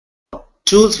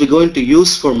tools we're going to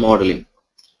use for modeling.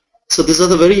 So these are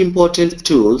the very important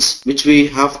tools which we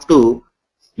have to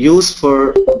use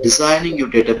for designing your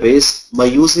database by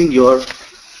using your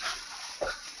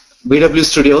BW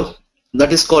Studio,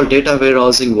 that is called Data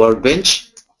Warehousing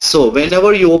Workbench. So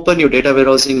whenever you open your Data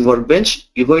Warehousing Workbench,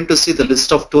 you're going to see the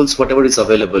list of tools, whatever is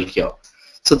available here.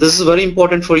 So this is very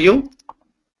important for you.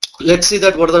 Let's see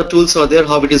that what are the tools are there,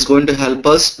 how it is going to help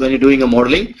us when you're doing a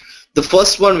modeling. The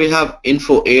first one we have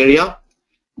info area,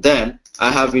 then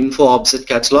I have InfoObject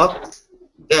catalog,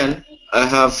 then I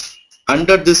have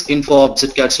under this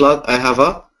InfoObject catalog I have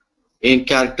a in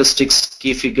characteristics,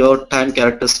 key figure, time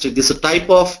characteristic. This is a type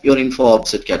of your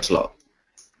InfoObject catalog.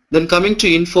 Then coming to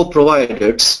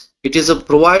infoproviders, it is a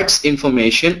provides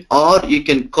information, or you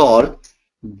can call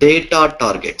data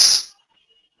targets.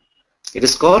 It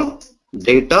is called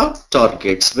data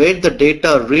targets, where the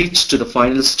data reach to the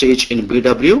final stage in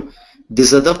BW.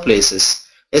 These are the places.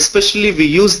 Especially we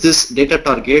use this data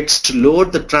targets to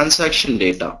load the transaction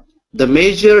data. The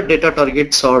major data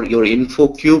targets are your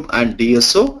infocube and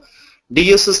DSO.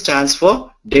 DSO stands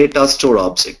for data store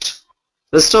object.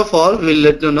 Rest of all, we'll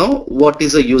let you know what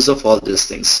is the use of all these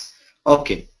things.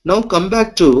 Okay, now come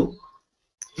back to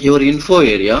your info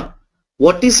area.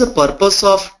 What is the purpose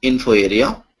of info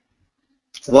area?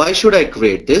 Why should I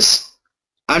create this?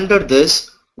 Under this,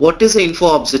 what is the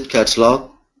InfoObject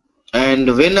catalog?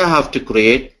 And when I have to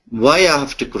create, why I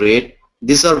have to create,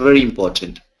 these are very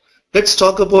important. Let's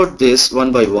talk about this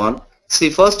one by one. See,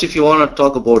 first if you want to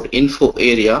talk about info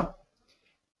area,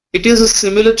 it is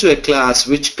similar to a class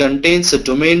which contains a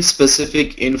domain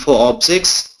specific info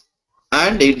objects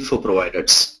and info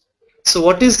providers. So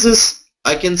what is this?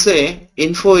 I can say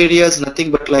info area is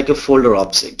nothing but like a folder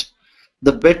object.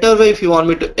 The better way, if you want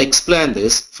me to explain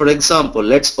this, for example,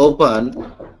 let's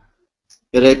open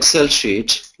your Excel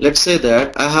sheet. Let's say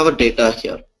that I have a data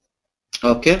here.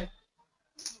 Okay.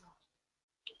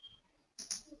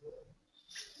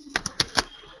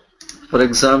 For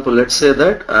example, let's say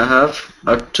that I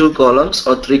have 2 columns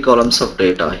or 3 columns of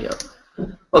data here.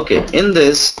 Okay, in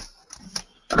this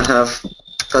I have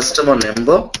customer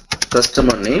number,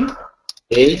 customer name,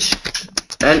 age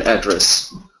and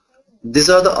address. These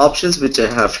are the options which I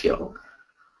have here.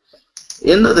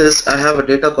 In this I have a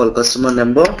data called customer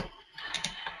number,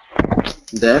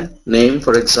 then name,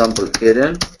 for example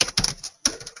Kiran,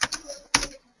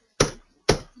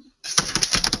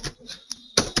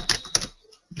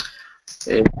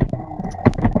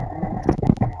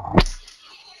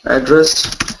 address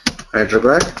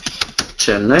Hyderabad,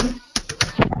 Chennai,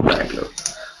 Bangalore.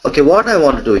 Okay, what I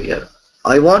want to do here,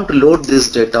 I want to load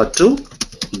this data to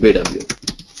BW.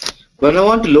 When I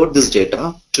want to load this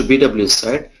data to BW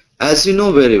side, as you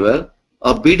know very well,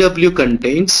 a BW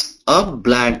contains a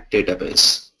blank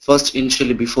database first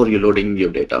initially before you loading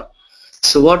your data.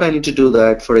 So what I need to do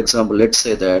that, for example, let's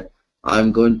say that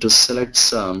I'm going to select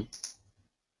some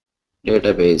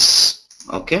database.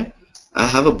 Okay, I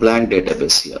have a blank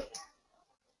database here.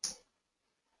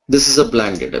 This is a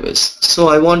blank database. So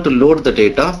I want to load the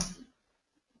data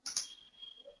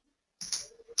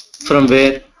from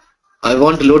where? I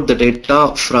want to load the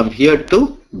data from here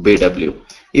to BW.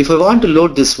 If I want to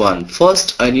load this one,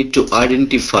 first I need to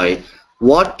identify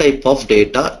what type of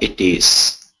data it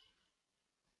is.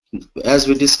 As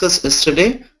we discussed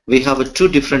yesterday, we have 2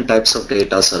 different types of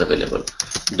data are available.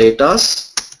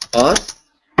 Datas are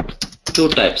 2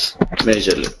 types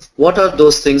majorly. What are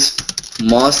those things?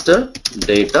 Master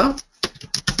data,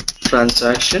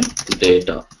 transaction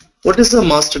data. What is the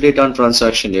master data and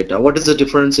transaction data? What is the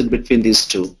difference in between these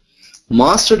two?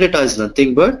 Master data is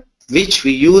nothing but which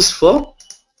we use for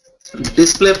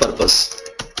display purpose.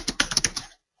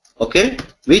 Okay,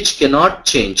 which cannot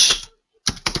change,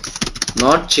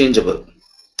 not changeable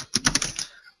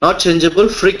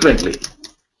frequently.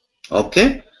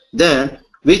 Okay, then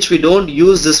which we don't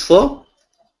use this for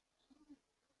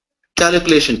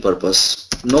calculation purpose.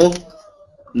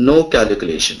 No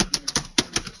calculation.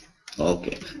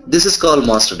 Okay, this is called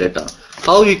master data.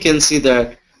 How you can see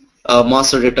that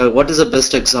master data? What is the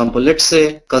best example? Let's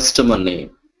say customer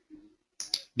name.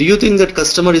 Do you think that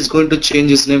customer is going to change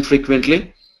his name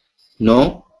frequently?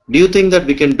 No. Do you think that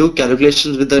we can do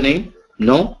calculations with the name?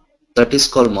 No. That is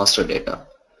called master data.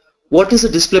 What is the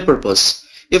display purpose?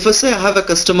 If I say I have a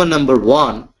customer number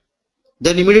 1,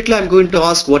 then immediately I'm going to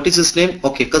ask what is his name.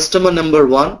 Okay, customer number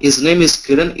 1, his name is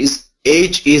Kiran, his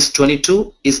age is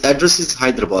 22, his address is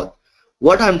Hyderabad.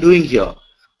 What I'm doing here,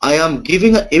 I am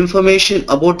giving information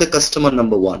about the customer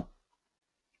number 1.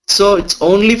 So it's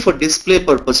only for display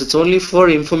purpose, it's only for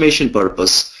information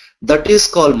purpose. That is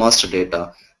called master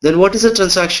data. Then what is a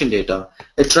transaction data?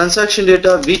 A transaction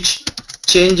data which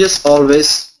changes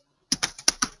always,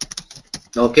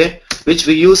 okay, which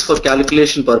we use for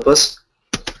calculation purpose.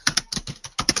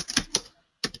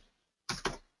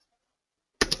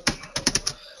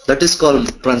 That is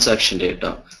called transaction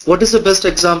data. What is the best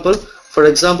example? For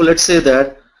example, let's say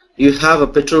that you have a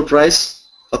petrol price,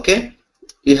 okay,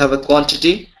 you have a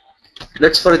quantity.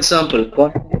 Let's, for example,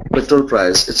 petrol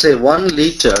price, let's say 1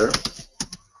 liter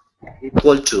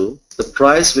equal to, the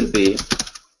price will be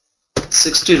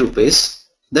 60 rupees.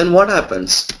 Then what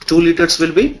happens? 2 liters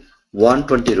will be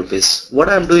 120 rupees. What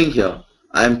I am doing here,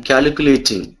 I am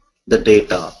calculating the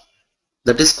data.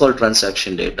 That is called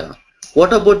transaction data.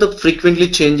 What about the frequently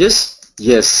changes?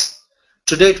 Yes,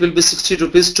 today it will be 60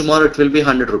 rupees, tomorrow it will be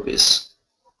 100 rupees.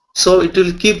 So it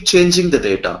will keep changing the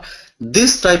data.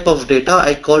 This type of data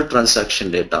I call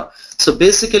transaction data. So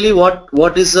basically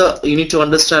what is you need to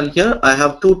understand here, I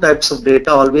have two types of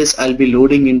data always I'll be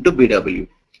loading into BW.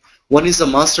 One is the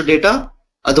master data,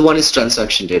 other one is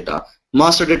transaction data.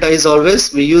 Master data is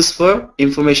always we use for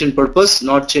information purpose,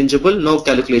 not changeable, no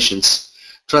calculations.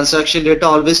 Transaction data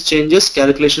always changes,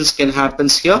 calculations can happen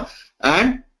here,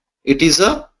 and it is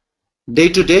a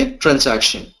day-to-day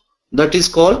transaction. That is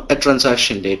called a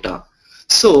transaction data.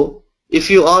 So if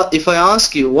I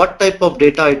ask you what type of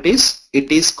data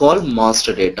it is called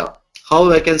master data.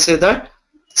 How I can say that?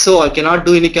 So I cannot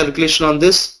do any calculation on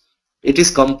this. It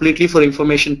is completely for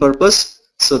information purpose.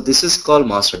 So this is called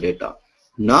master data.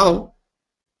 Now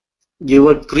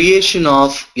your creation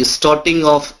of, your starting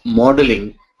of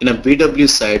modeling in a BW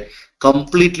side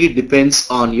completely depends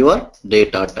on your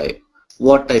data type.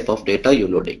 What type of data you're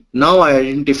loading. Now I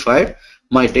identified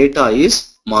my data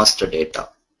is master data.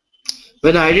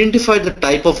 When I identify the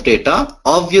type of data,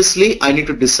 obviously I need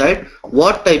to decide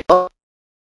what type of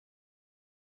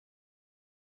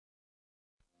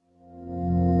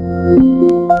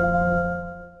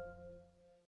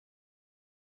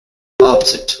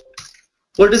object.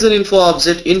 What is an info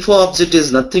object? Info object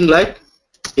is nothing like,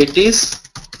 it is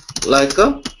like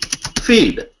a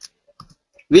field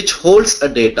which holds a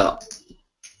data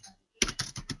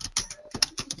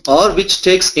or which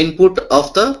takes input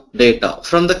of the data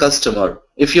from the customer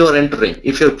if you are entering,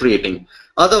 if you are creating.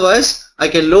 Otherwise I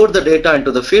can load the data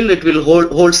into the field, it will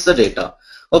holds the data.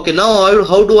 Okay, now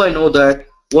how do I know that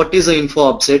what is an info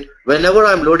object? Whenever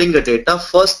I am loading the data,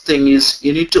 first thing is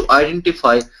you need to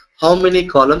identify how many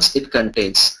columns it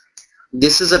contains.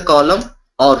 This is a column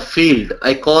or field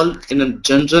I call in a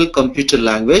general computer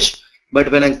language,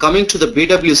 but when I'm coming to the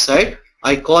BW side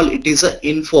I call it is an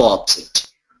info object.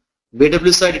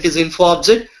 BW side it is info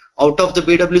object, out of the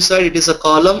BW side it is a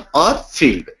column or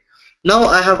field. Now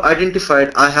I have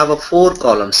identified I have a 4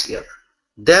 columns here.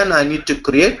 Then I need to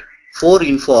create 4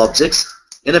 info objects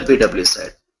in a BW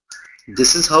side.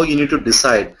 This is how you need to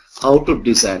decide how to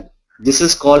design. This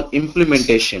is called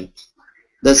implementation.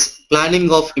 That's planning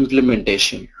of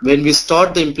implementation. When we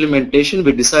start the implementation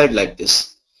we decide like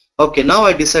this. Okay, now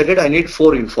I decided I need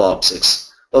 4 info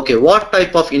objects. Okay, what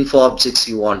type of info objects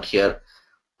you want here?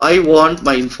 I want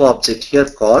my info object here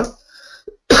called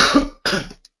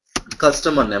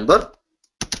customer number,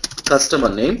 customer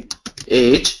name,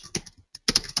 age,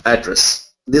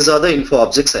 address. These are the info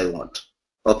objects I want.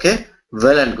 Okay,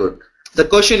 well and good. The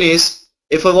question is,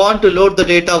 if I want to load the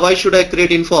data, why should I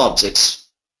create info objects?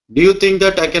 Do you think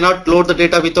that I cannot load the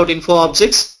data without info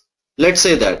objects? Let's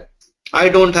say that I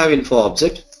don't have info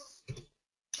object.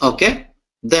 Okay,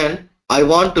 then I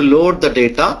want to load the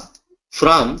data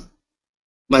from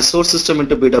my source system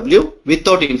into BW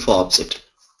without info object.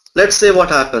 Let's say what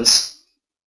happens.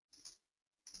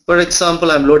 For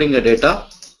example, I'm loading the data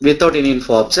without any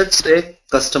info object. Say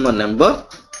customer number,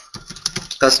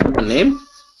 customer name,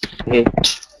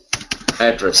 age,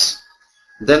 address.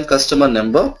 Then customer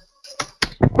number,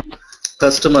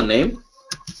 customer name,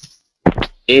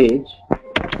 age,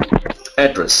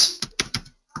 address.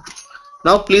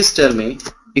 Now please tell me,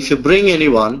 if you bring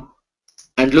anyone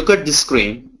and look at the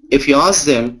screen, if you ask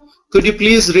them, could you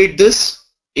please read this?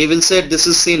 He will say this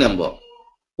is C number.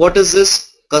 What is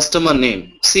this? Customer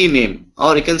name, C name,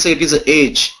 or you can say it is a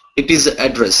age, it is a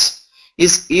address.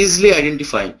 Is easily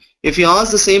identifying. If you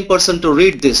ask the same person to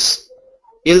read this,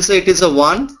 he'll say it is a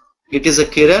 1, it is a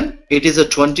Kiran, it is a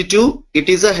 22, it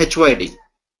is a HYD.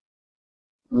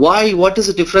 Why? What is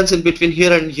the difference in between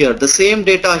here and here? The same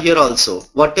data here also.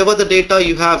 Whatever the data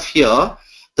you have here,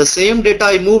 the same data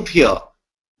I moved here.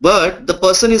 But the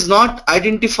person is not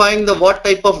identifying the what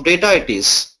type of data it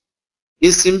is. He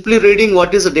is simply reading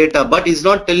what is the data, but is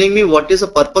not telling me what is the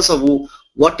purpose of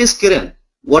what is Kiran,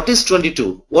 what is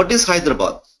 22, what is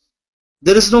Hyderabad.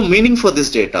 There is no meaning for this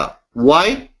data.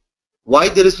 Why? Why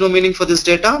there is no meaning for this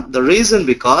data? The reason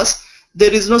because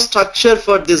there is no structure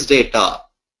for this data.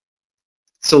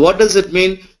 So what does it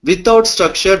mean? Without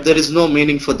structure, there is no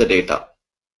meaning for the data.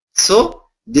 So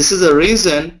this is a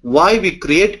reason why we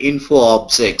create info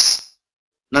objects.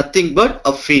 Nothing but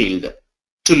a field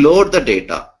to load the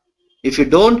data. If you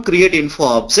don't create info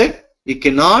object, you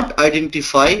cannot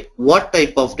identify what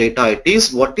type of data it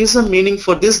is, what is the meaning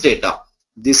for this data.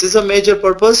 This is a major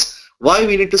purpose why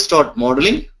we need to start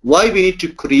modeling, why we need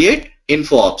to create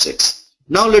info objects.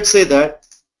 Now let's say that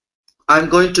I'm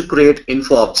going to create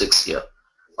info objects here.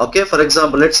 Okay, for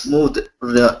example, let's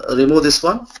remove this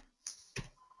one.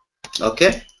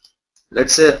 Okay,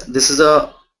 let's say this is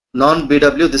a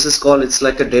non-BW. This is called, it's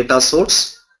like a data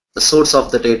source, the source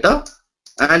of the data,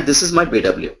 and this is my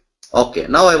BW. Okay,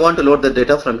 now I want to load the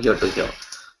data from here to here.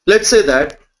 Let's say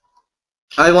that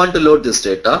I want to load this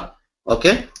data.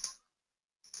 Okay,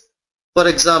 for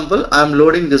example, I'm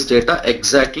loading this data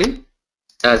exactly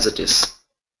as it is.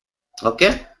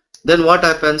 Okay, then what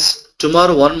happens?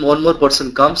 Tomorrow one more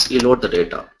person comes, he loads the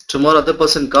data. Tomorrow other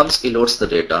person comes, he loads the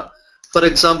data. For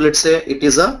example, let's say it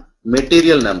is a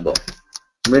material number,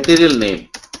 material name,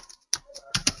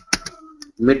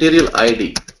 material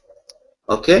ID,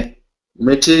 okay,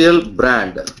 material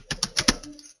brand.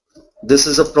 This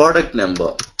is a product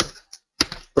number,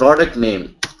 product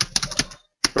name,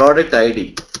 product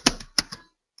ID,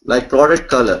 like product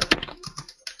color.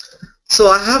 So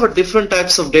I have a different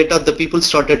types of data the people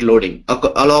started loading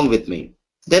along with me.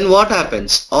 Then what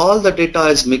happens? All the data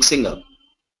is mixing up.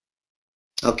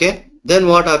 Okay, then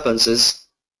what happens is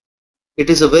it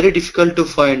is a very difficult to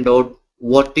find out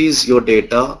what is your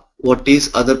data, what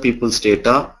is other people's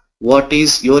data, what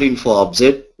is your info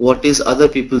object, what is other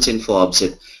people's info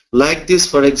object. Like this,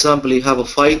 for example, you have a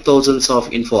 5,000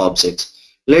 of info objects.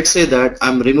 Let's say that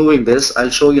I'm removing this. I'll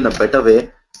show you in a better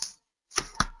way.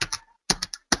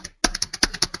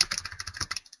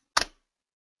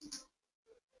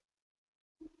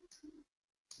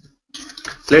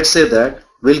 Let's say that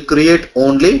we'll create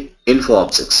only info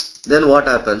objects. Then what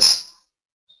happens?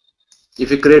 If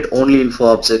you create only info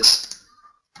objects,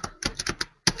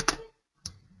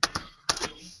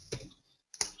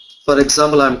 for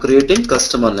example, I'm creating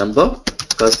customer number,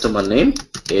 customer name,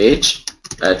 age,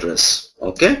 address.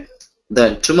 Okay.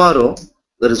 Then tomorrow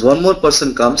there is one more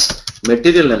person comes,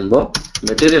 material number,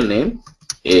 material name,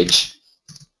 age.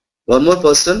 One more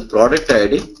person, product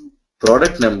ID,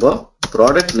 product number,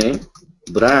 product name,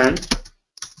 brand,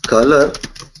 color,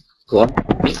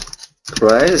 quantity,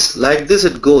 price. Like this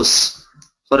it goes.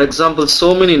 For example,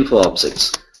 so many info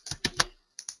objects.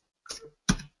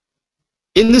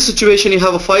 In this situation, you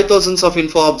have a 5,000 of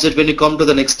info object when you come to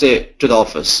the next day to the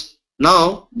office.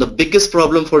 Now the biggest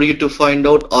problem for you to find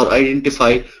out or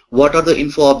identify what are the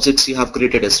info objects you have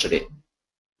created yesterday.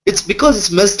 It's because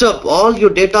it's messed up. All your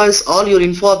data is, all your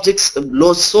info objects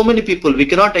lost so many people. We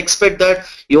cannot expect that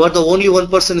you are the only one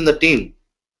person in the team.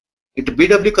 It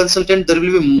BW consultant, there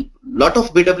will be a lot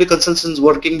of BW consultants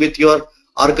working with your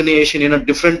organization in a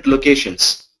different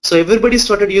locations. So everybody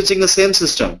started using the same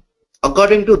system.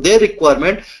 According to their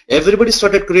requirement, everybody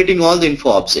started creating all the info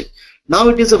object. Now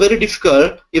it is a very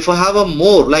difficult, if I have a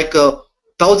more like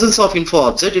thousands of info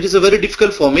object, it is a very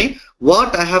difficult for me.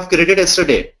 What I have created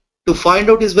yesterday to find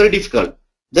out is very difficult.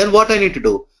 Then what I need to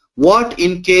do? What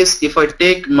in case if I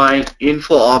take my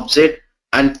info object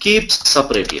and keeps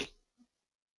separately?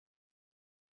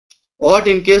 What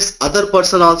in case other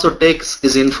person also takes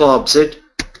his info object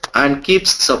and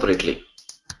keeps separately?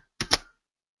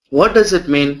 What does it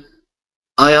mean?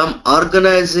 I am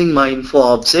organizing my info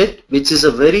object, which is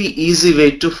a very easy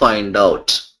way to find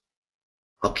out.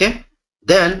 Okay.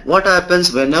 Then what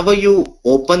happens whenever you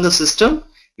open the system?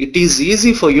 It is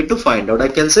easy for you to find out. I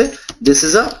can say this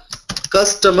is a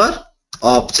customer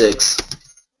objects,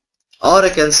 or I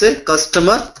can say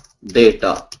customer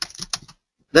data.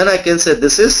 Then I can say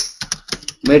this is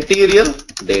material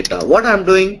data. What I'm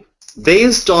doing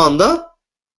based on the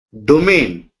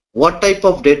domain, what type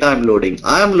of data I'm loading?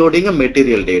 I am loading a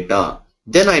material data.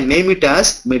 Then I name it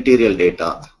as material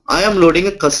data. I am loading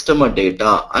a customer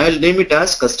data. I'll name it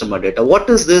as customer data. What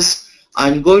is this?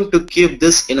 I'm going to keep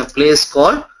this in a place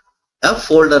called a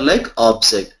folder like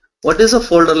object. What is a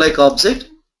folder like object?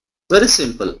 Very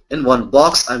simple. In one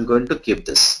box I'm going to keep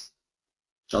this.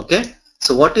 Okay.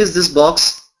 So what is this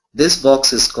box? This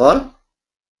box is called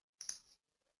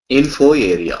info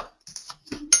area.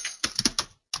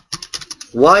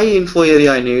 Why info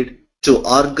area I need? To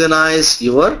organize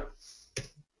your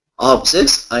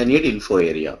objects, I need info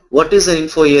area. What is an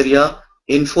info area?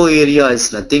 Info area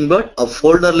is nothing but a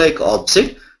folder like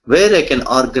object where I can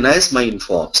organize my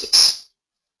info objects.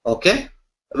 Okay,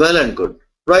 well and good.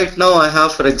 Right now I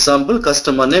have, for example,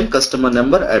 customer name, customer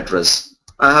number, address.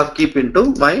 I have keep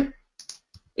into my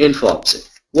info object.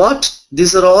 What?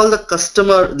 These are all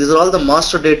the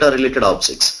master data related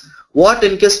objects. What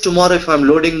in case tomorrow if I'm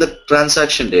loading the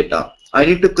transaction data, I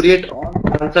need to create all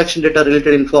transaction data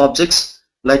related info objects,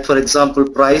 like for example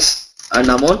price and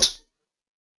amount,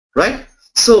 right?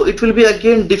 So it will be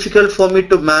again difficult for me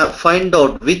to find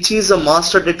out which is a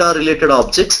master data related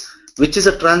objects, which is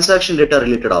a transaction data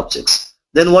related objects.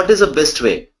 Then what is the best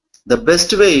way? The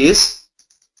best way is,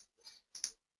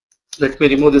 let me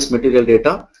remove this material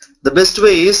data. The best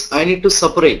way is I need to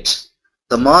separate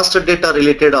the master data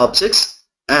related objects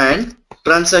and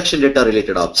transaction data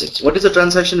related objects. What is the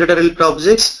transaction data related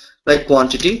objects? Like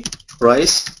quantity,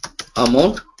 price,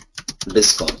 amount,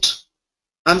 discount.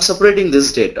 I'm separating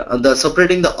this data and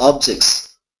separating the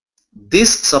objects.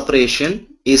 This separation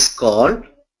is called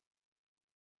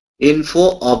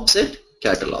InfoObject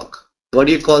catalog. What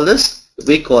do you call this?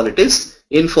 We call it is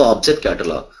InfoObject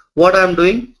catalog. What I'm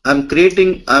doing, I'm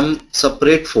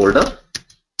separate folder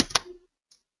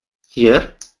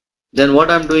here. Then what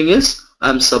I'm doing is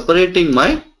I'm separating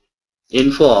my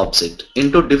InfoObject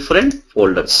into different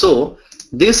folders. So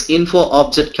this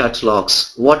InfoObject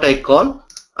catalogs, what I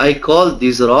call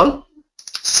these are all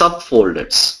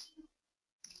subfolders.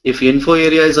 If info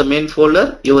area is a main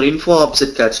folder, your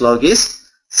InfoObject catalog is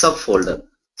subfolder.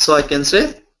 So I can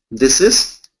say this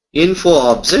is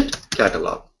InfoObject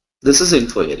catalog. This is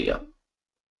info area.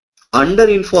 Under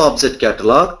InfoObject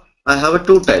catalog, I have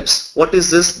two types. What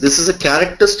is this? This is a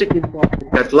characteristic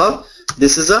InfoObject catalog.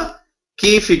 This is a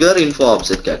key figure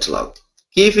InfoObject catalog.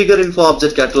 Key figure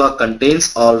InfoObject catalog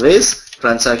contains always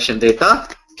transaction data.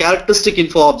 Characteristic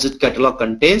InfoObject catalog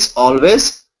contains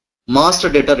always master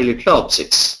data related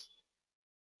objects.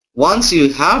 Once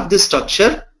you have this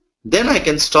structure, then I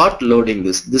can start loading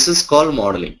this. This is called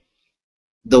modeling.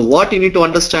 What you need to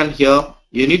understand here,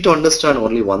 you need to understand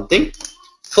only one thing.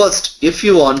 First, if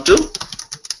you want to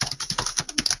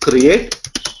create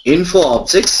info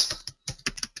objects,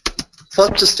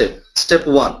 first step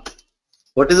 1.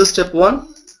 What is the step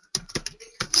 1?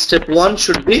 Step 1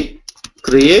 should be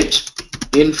create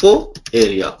info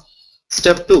area.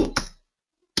 Step 2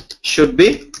 should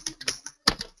be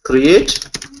create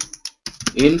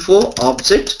info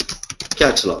object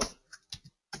catalog.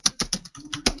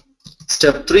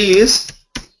 Step 3 is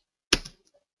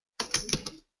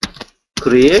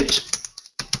create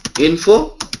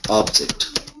info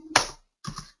object.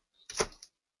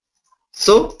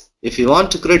 So if you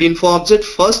want to create info object,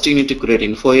 first you need to create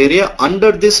info area.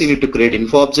 Under this you need to create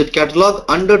info object catalog.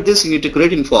 Under this you need to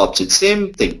create info object.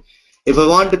 Same thing. If I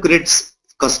want to create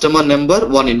customer number,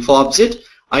 one info object,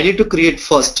 I need to create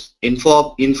first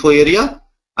info area.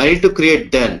 I need to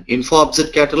create then info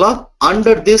object catalog.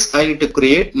 Under this I need to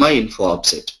create my info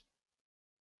object.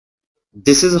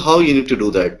 This is how you need to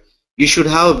do that. You should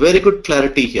have very good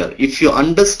clarity here. If you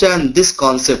understand this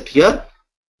concept here,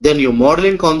 then your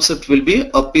modeling concept will be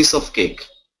a piece of cake.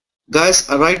 Guys,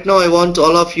 right now I want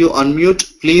all of you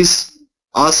unmute. Please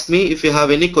ask me if you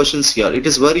have any questions here. It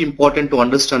is very important to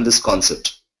understand this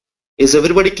concept. Is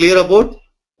everybody clear about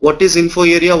what is info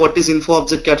area, what is info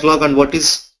object catalog, and what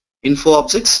is info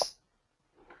objects?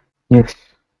 Yes.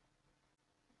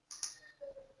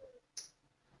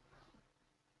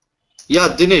 Yeah,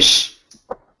 Dinesh.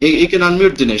 You can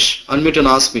unmute, Dinesh. Unmute and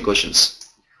ask me questions.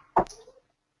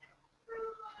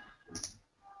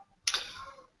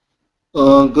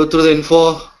 Go through the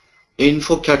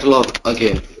info catalog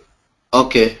again.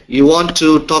 Okay, you want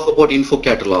to talk about info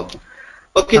catalog.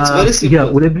 Okay, it's very simple. Yeah,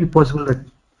 would it be possible that?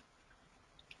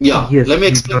 Yeah, yes, let me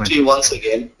explain to you once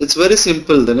again. It's very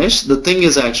simple, Dinesh. The thing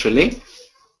is actually,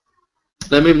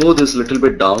 let me move this a little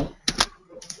bit down.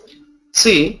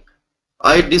 See,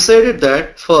 I decided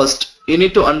that first you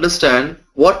need to understand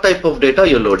what type of data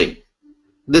you're loading.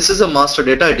 This is a master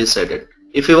data I decided.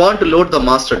 If you want to load the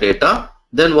master data,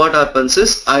 then what happens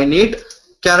is I need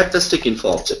characteristic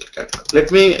info object catalog.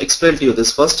 Let me explain to you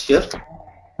this first here.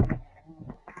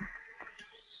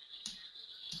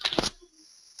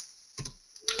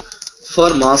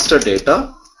 For master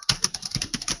data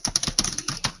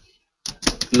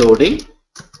loading,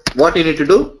 what you need to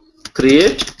do?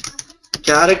 Create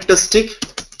characteristic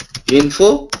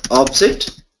info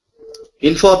object.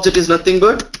 Info object is nothing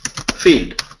but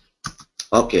field.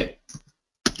 Okay.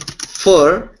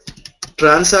 For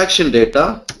transaction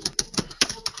data,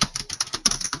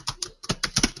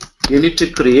 you need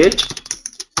to create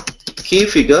key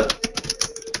figure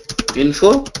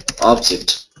info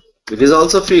object. It is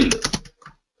also field.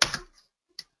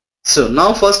 So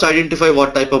now first identify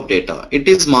what type of data. It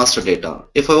is master data.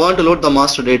 If I want to load the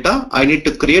master data, I need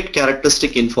to create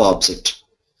characteristic info object.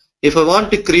 If I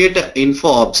want to create an info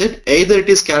object, either it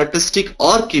is characteristic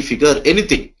or key figure,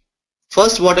 anything.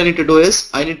 First what I need to do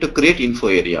is I need to create info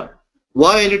area.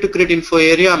 Why I need to create info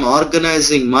area? I'm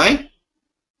organizing my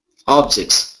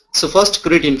objects. So first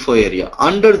create info area.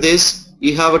 Under this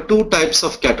you have two types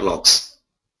of catalogs,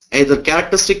 either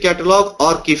characteristic catalog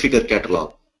or key figure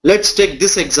catalog. Let's take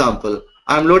this example.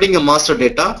 I'm loading a master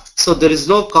data, so there is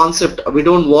no concept. We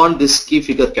don't want this key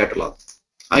figure catalog.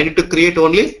 I need to create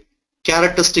only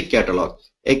characteristic catalog.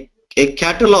 A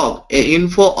catalog, a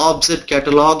info object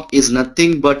catalog is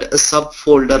nothing but a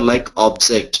subfolder like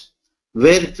object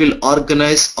where it will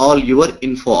organize all your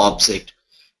info object.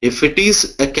 If it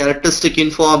is a characteristic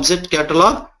info object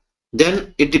catalog,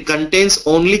 then it contains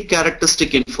only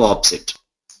characteristic info object.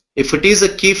 If it is a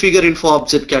key figure info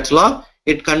object catalog,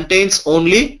 it contains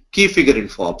only key figure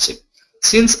info object.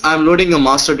 Since I am loading a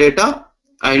master data,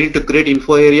 I need to create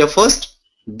info area first,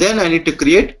 then I need to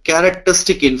create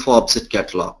characteristic info object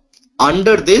catalog.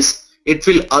 Under this, it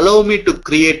will allow me to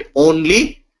create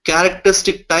only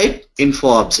characteristic type info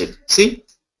object. See,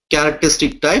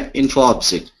 characteristic type info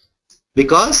object,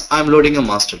 because I am loading a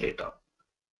master data.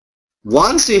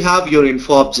 Once you have your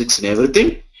info objects and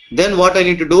everything, then what I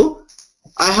need to do,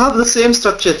 I have the same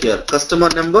structure here: customer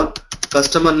number,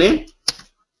 customer name,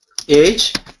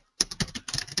 age,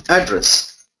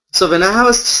 address. So when I have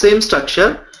a same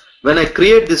structure, when I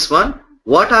create this one,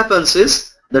 what happens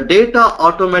is the data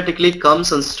automatically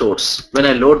comes and stores when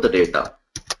I load the data,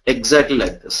 exactly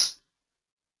like this.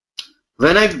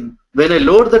 When I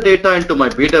load the data into my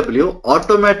BW,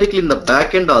 automatically in the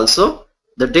backend also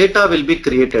the data will be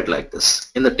created like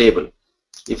this in the table.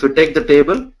 If you take the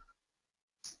table,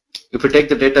 if you take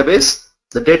the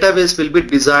database will be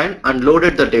designed and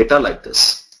loaded the data like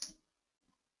this.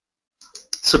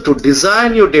 So to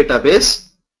design your database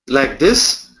like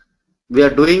this, we are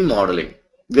doing modeling.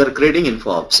 We are creating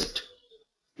info object,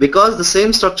 because the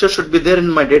same structure should be there in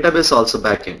my database also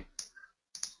backend.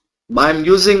 I am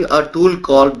using a tool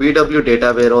called BW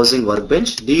Data Warehousing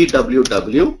Workbench,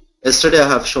 DWW. Yesterday I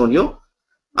have shown you.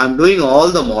 I am doing all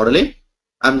the modeling.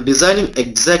 I am designing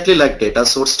exactly like data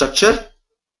source structure.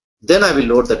 Then I will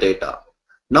load the data.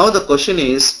 Now the question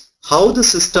is, how the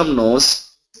system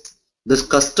knows this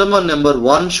customer number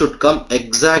 1 should come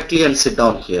exactly and sit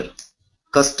down here.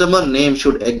 Customer name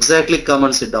should exactly come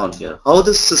and sit down here. How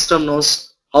the system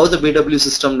knows? How the BW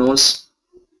system knows?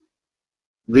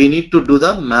 We need to do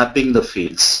the mapping the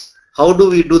fields. How do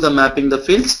we do the mapping the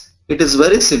fields? It is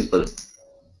very simple.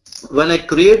 When I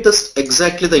create this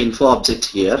exactly the info object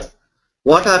here,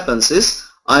 what happens is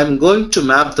I am going to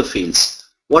map the fields.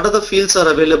 What are the fields are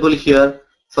available here?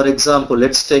 For example,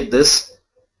 let's take this.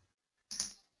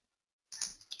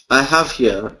 I have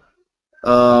here,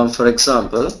 for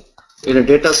example, in a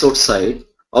data source side,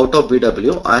 out of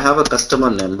BW, I have a customer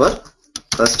number,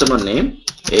 customer name,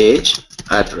 age,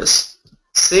 address.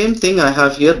 Same thing I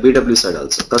have here BW side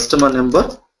also. Customer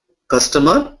number,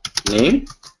 customer name,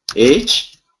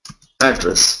 age,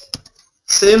 address.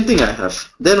 Same thing I have.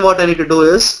 Then what I need to do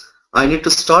is I need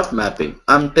to start mapping.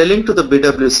 I'm telling to the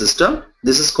BW system,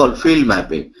 this is called field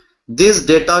mapping. This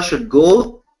data should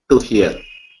go to here.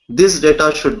 This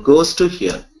data should goes to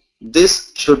here.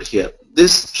 This should here.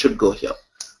 This should go here.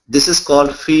 This is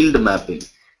called field mapping.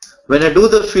 When I do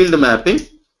the field mapping,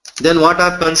 then what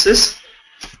happens is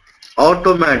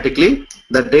automatically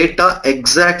the data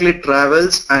exactly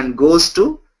travels and goes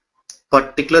to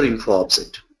particular info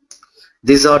object.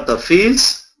 These are the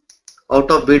fields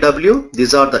out of BW.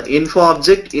 These are the info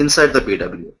object inside the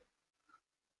BW.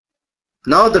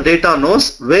 Now the data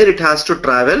knows where it has to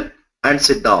travel and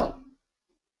sit down.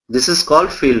 This is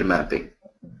called field mapping.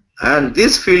 And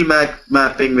this field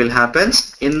mapping will happen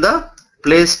in the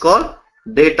place called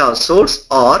data source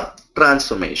or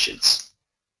transformations.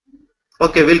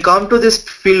 Okay, we'll come to this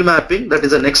field mapping. That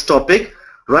is the next topic.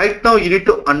 Right now you need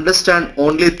to understand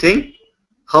only thing,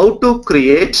 how to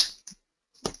create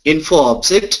info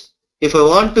object. If I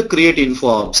want to create info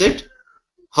object,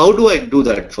 how do I do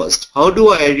that first? How do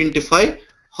I identify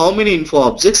how many info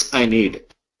objects I need?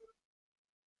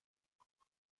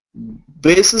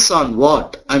 Basis on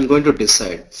what I'm going to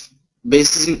decide?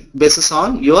 Basis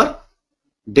on your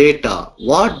data.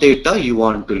 What data you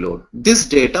want to load? This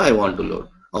data I want to load.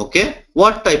 Okay.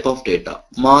 What type of data?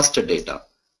 Master data.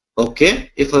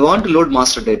 Okay. If I want to load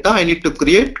master data, I need to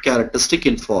create characteristic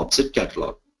info object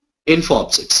catalog. Info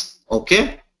objects.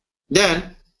 Okay.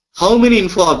 Then how many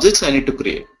info objects I need to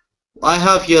create? I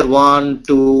have here 1,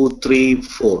 2, 3,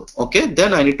 4. Okay.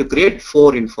 Then I need to create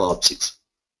 4 info objects.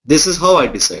 This is how I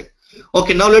decide.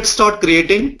 Okay, now let's start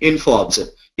creating info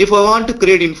object. If I want to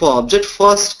create info object,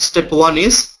 first step 1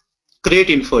 is create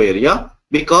info area,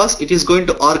 because it is going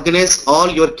to organize all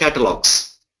your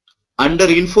catalogs. Under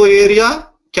info area,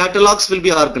 catalogs will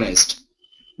be organized.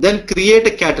 Then create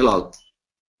a catalog.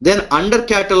 Then under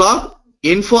catalog,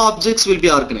 info objects will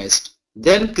be organized.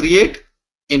 Then create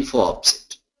info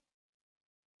object.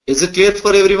 Is it clear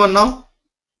for everyone now?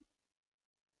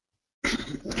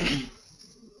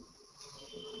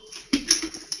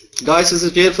 Guys, is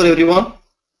it clear for everyone?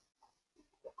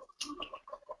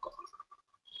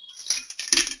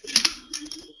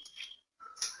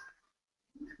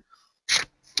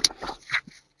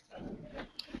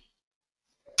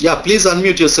 Yeah, please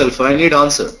unmute yourself. I need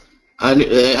answer. I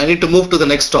need to move to the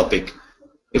next topic.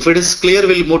 If it is clear,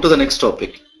 we'll move to the next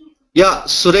topic. Yeah,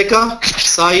 Sureka,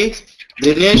 Sai,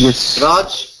 Dinesh, Yes.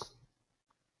 Raj.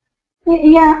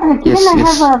 Yeah, actually Yes, I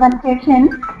yes. have one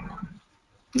question.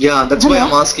 Yeah, that's why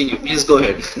Hello? I'm asking you. Please go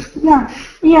ahead.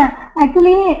 Yeah.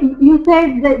 Actually, you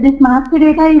said that this master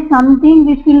data is something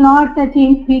which will not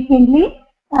change frequently,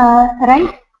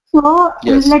 right? So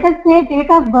Yes. let us say date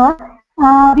of birth,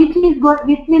 which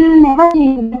will never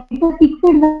change. It's a fixed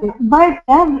value. But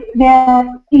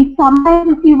if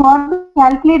sometimes if you want to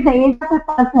calculate the age of a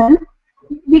person,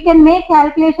 we can make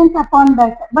calculations upon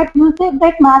that. But you said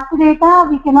that master data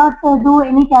we cannot do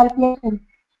any calculations.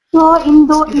 So in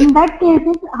that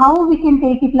cases, how we can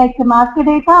take it, like the master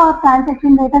data or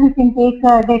transaction data, we can take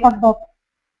date of birth.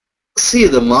 See,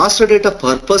 the master data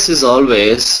purpose is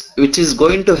always, which is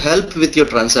going to help with your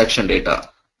transaction data,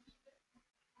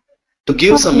 to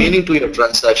give some Okay. meaning to your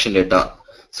transaction data.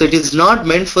 So it is not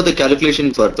meant for the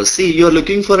calculation purpose. See, you are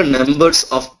looking for a numbers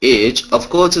of age. Of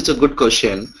course, it's a good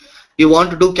question. You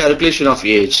want to do calculation of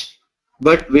age,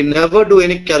 but we never do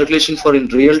any calculation for in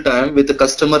real time with the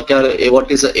customer,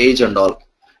 what is the age and all.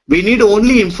 We need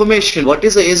only information. What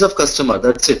is the age of customer?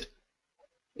 That's it.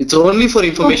 It's only for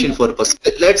information purpose.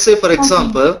 Let's say for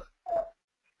example,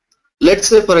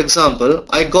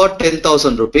 I got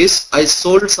 10,000 rupees. I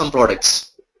sold some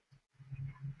products.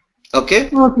 Okay.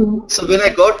 Okay. So when I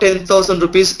got 10,000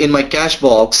 rupees in my cash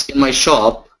box in my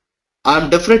shop, I'm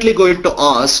definitely going to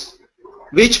ask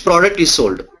which product is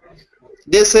sold.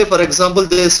 They say, for example,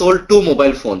 they sold 2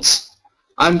 mobile phones.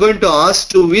 I'm going to ask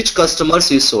to which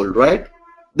customers is sold, right?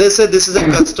 They say this is a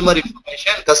customer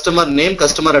information, customer name,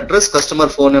 customer address, customer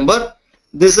phone number.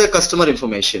 This is a customer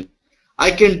information.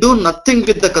 I can do nothing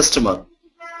with the customer.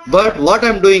 But what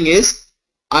I'm doing is,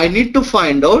 I need to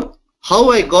find out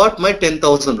how I got my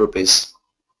 10,000 rupees.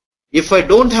 If I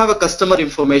don't have a customer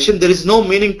information, there is no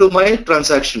meaning to my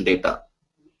transaction data.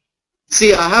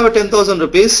 See, I have a 10,000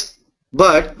 rupees,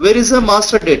 but where is the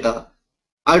master data?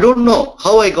 I don't know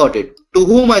how I got it, to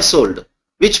whom I sold,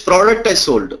 which product I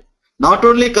sold. Not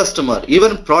only customer,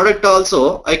 even product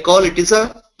also, I call it is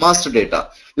a master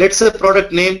data. Let's say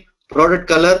product name, product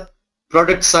color,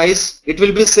 product size, it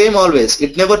will be same always,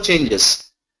 it never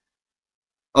changes.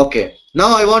 Okay,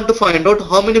 now I want to find out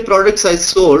how many products I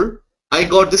sold. I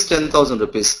got this 10,000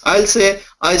 rupees. I'll say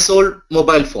I sold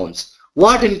mobile phones.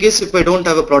 What in case if I don't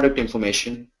have a product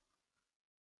information?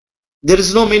 There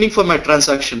is no meaning for my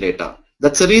transaction data.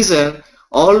 That's the reason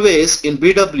always in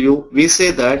BW we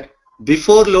say that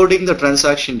before loading the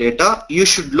transaction data, you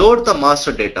should load the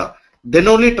master data. Then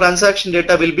only transaction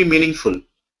data will be meaningful.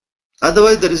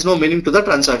 Otherwise there is no meaning to the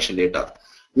transaction data.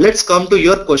 Let's come to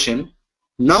your question.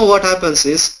 Now what happens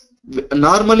is,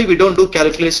 normally we don't do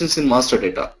calculations in master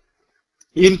data.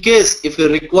 In case if you're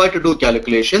required to do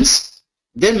calculations,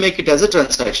 then make it as a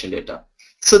transaction data.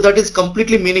 So that is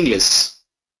completely meaningless.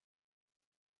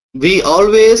 We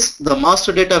always, the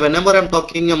master data, whenever I'm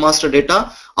talking a master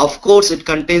data, of course it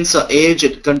contains a age,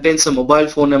 it contains a mobile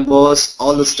phone numbers,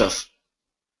 all the stuff.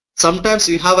 Sometimes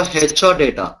you have a HR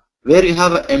data where you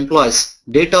have employees,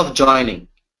 date of joining,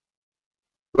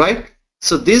 right?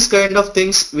 So these kind of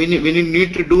things we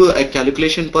need to do a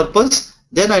calculation purpose.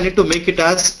 Then I need to make it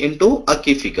as into a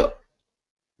key figure.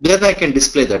 Then I can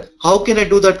display that. How can I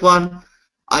do that one?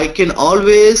 I can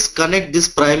always connect this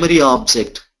primary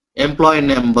object, employee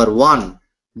number 1.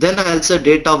 Then I'll say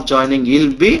date of joining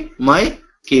will be my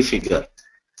key figure.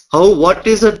 What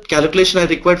is the calculation I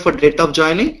required for date of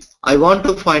joining? I want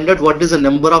to find out what is the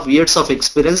number of years of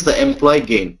experience the employee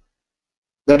gained.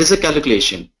 That is a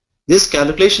calculation. This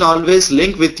calculation always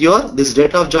link with this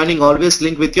date of joining always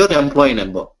link with your employee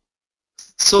number.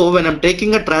 So when I'm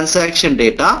taking a transaction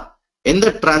data, in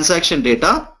the transaction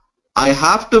data, I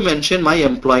have to mention my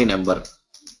employee number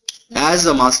as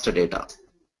a master data.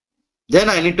 Then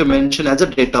I need to mention as a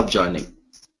date of joining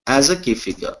as a key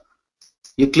figure.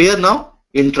 You clear now?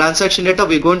 In transaction data,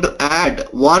 we're going to add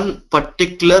one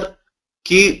particular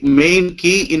main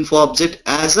key info object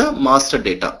as a master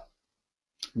data.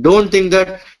 Don't think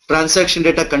that transaction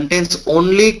data contains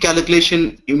only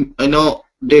calculation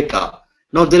data.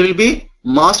 No, there will be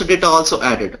master data also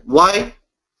added. Why?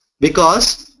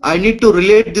 Because I need to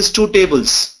relate these two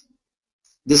tables.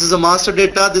 This is a master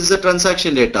data, this is a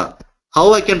transaction data.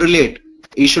 How I can relate?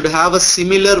 You should have a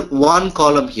similar one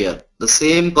column here. The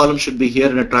same column should be here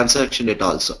in a transaction data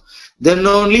also. Then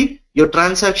only your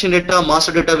transaction data,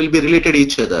 master data will be related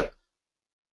each other.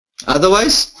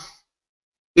 Otherwise,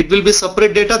 it will be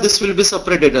separate data, this will be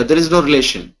separate data. There is no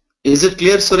relation. Is it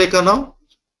clear, Surekha, now?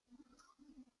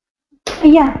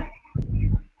 Yeah.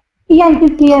 Yeah,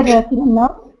 it is clear,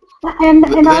 now.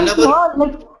 And also,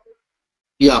 like...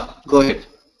 Yeah, go ahead.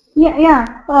 Is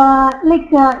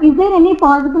there any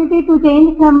possibility to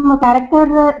change from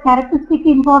characteristic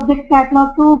InfoObject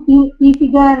catalog to key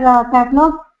figure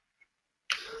catalog?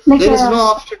 There is no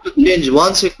option to change.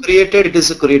 Once you created, it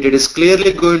is created. It is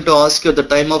clearly going to ask you at the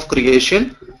time of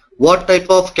creation what type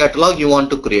of catalog you want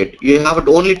to create. You have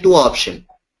only two options,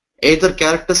 either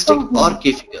characteristic or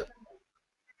key figure.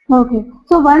 Okay.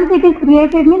 So once it is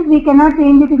created means we cannot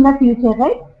change it in the future,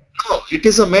 right? No, it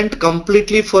is meant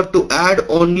completely to add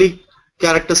only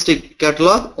characteristic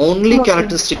catalog, only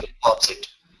characteristic info object.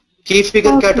 Key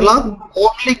figure catalog,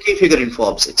 only key figure info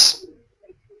objects.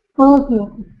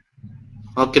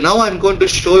 Okay, now I'm going to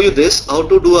show you this, how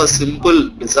to do a simple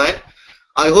design.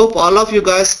 I hope all of you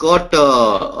guys got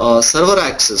server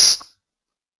access.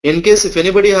 In case if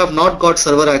anybody have not got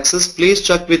server access, please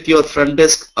check with your front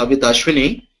desk with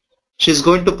Ashwini. She's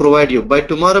going to provide you. By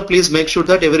tomorrow, please make sure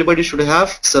that everybody should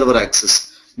have server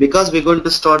access, because we're going to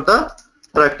start the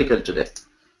practical today.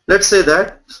 Let's say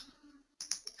that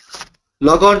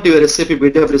log on to your SAP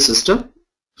BW system.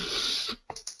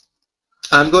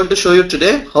 I'm going to show you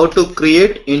today how to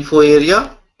create info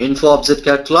area, info object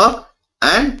catalog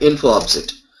and info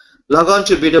object. Log on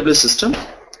to BW system.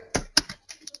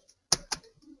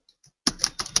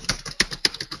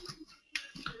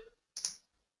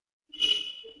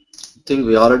 I think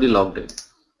we already logged in.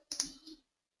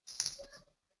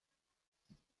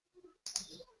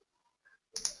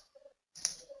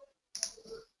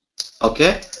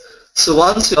 Okay, so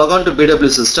once you log on to BW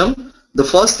system, the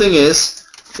first thing is,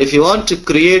 if you want to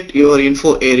create your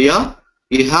info area,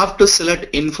 you have to select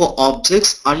info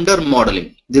objects under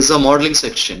modeling. This is a modeling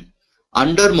section.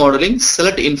 Under modeling,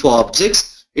 select info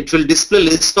objects. It will display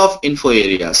list of info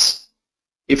areas.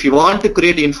 If you want to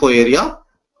create info area,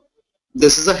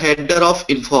 this is a header of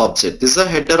info object. This is a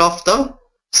header of the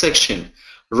section.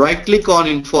 Right click on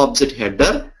info object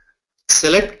header,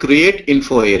 select create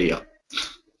info area.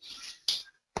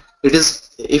 It is,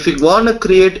 if you want to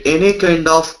create any kind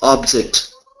of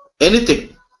object,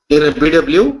 anything in a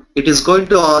BW, it is going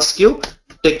to ask you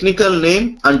technical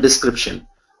name and description.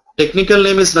 Technical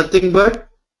name is nothing but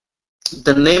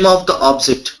the name of the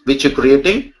object which you're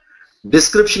creating.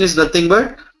 Description is nothing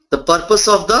but the purpose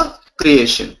of the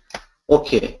creation.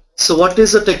 Okay, so what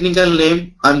is the technical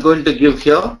name I'm going to give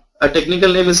here? A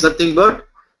technical name is nothing but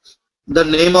the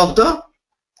name of the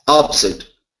object.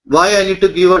 Why I need to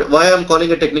give it, why I'm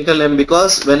calling a technical name?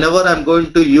 Because whenever I'm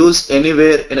going to use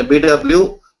anywhere in a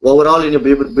BW, overall in your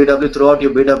BW, throughout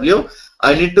your BW,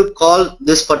 I need to call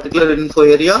this particular info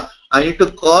area, I need to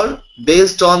call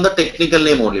based on the technical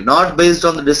name only, not based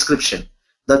on the description.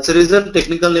 That's the reason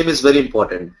technical name is very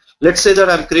important. Let's say that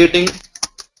I'm creating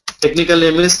technical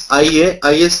name is IA.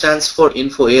 IA stands for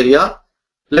info area.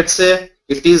 Let's say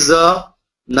it is a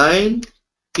 9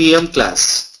 PM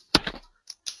class.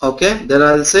 Okay, then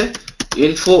I'll say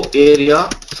info area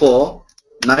for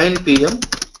 9 PM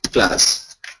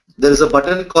class. There is a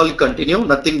button called continue,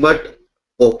 nothing but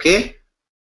OK.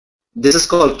 This is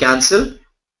called cancel.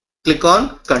 Click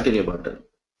on continue button.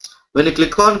 When you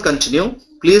click on continue,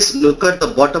 please look at the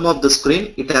bottom of the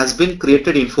screen. It has been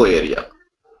created info area.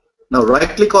 Now right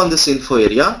click on this info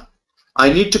area.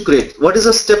 I need to create. What is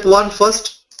the step 1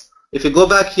 first? If you go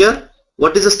back here,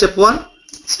 what is the step 1?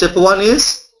 Step 1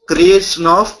 is creation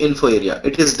of info area.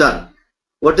 It is done.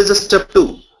 What is the step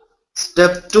 2?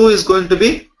 Step 2 is going to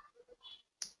be,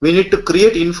 we need to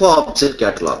create info object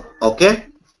catalog. Okay,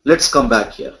 let's come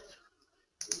back here.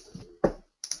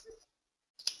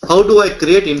 How do I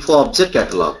create info object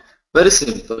catalog? Very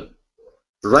simple.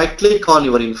 Right click on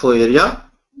your info area,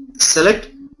 select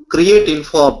create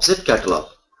info object catalog.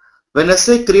 When I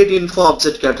say create info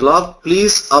object catalog,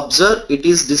 please observe it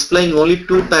is displaying only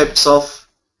two types of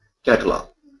catalog.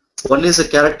 One is a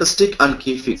characteristic and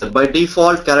key figure. By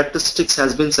default, characteristics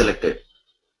has been selected.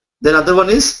 Then other one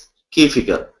is key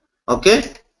figure. Okay,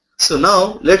 so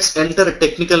now let's enter a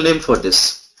technical name for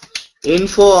this.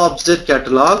 Info object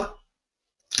catalog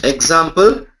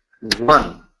example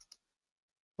 1.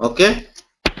 Okay,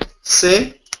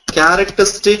 say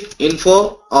characteristic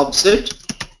info object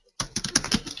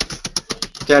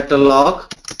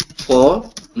catalog for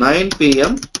 9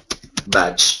 p.m.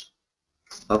 batch.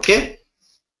 Okay,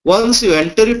 once you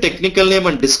enter your technical name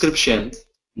and description,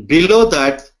 below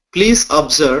that please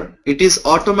observe it is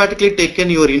automatically taken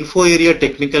your info area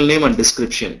technical name and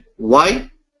description. Why?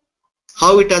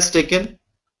 How it has taken?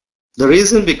 The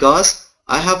reason because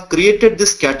I have created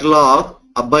this catalog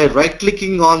by right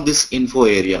clicking on this info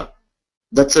area.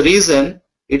 That's the reason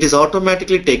it is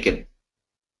automatically taken.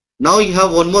 Now you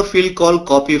have one more field called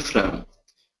copy from.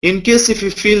 In case if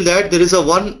you feel that there is a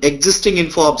one existing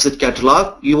info object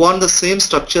catalog, you want the same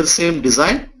structure, same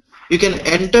design, you can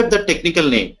enter the technical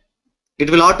name. It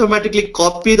will automatically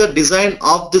copy the design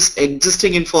of this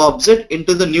existing info object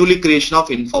into the newly creation of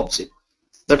info object.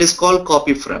 That is called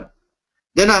copy from.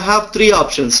 Then I have three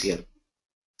options here.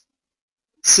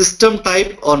 System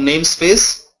type or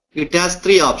namespace. It has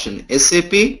three options: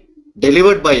 SAP,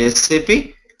 delivered by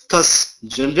SAP, cus,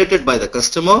 generated by the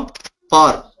customer,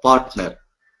 par, partner.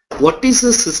 What is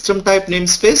the system type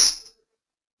namespace?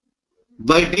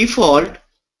 By default,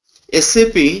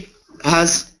 SAP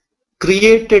has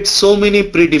created so many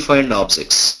predefined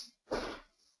objects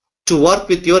to work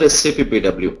with your SAP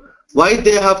BW. Why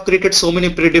they have created so many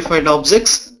predefined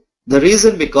objects? The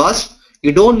reason because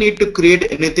you don't need to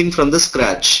create anything from the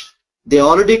scratch. They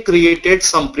already created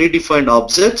some predefined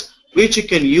objects which you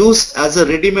can use as a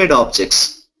ready-made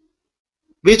objects,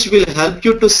 which will help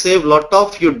you to save lot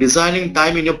of your designing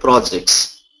time in your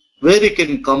projects, where you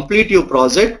can complete your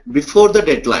project before the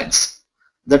deadlines.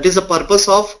 That is the purpose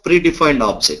of predefined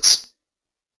objects.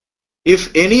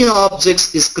 If any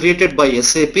objects is created by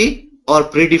SAP or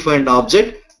predefined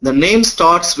object, the name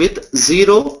starts with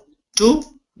 0 to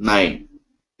 9.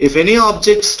 If any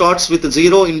object starts with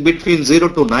 0 in between 0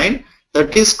 to 9,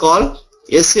 that is called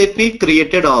SAP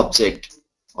created object,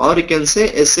 or you can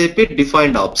say SAP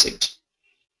defined object.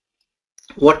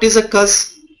 What is a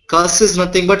cus? Cus is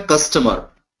nothing but customer,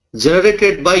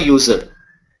 generated by user.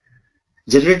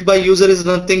 Generated by user is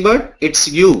nothing but it's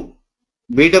you,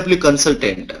 BW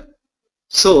consultant.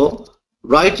 So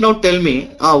right now tell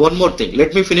me one more thing.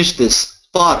 Let me finish this.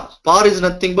 Par. Par is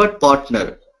nothing but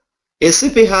partner.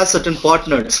 SAP has certain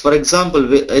partners. For example,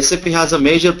 SAP has a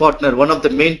major partner, one of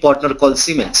the main partner called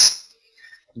Siemens.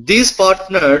 These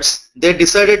partners, they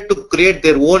decided to create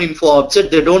their own info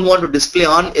object. They don't want to display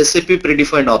on SAP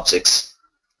predefined objects.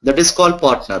 That is called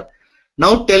partner.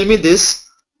 Now tell me this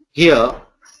here.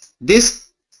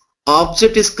 This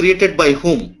object is created by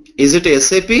whom? Is it a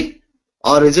SAP,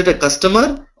 or is it a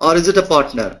customer, or is it a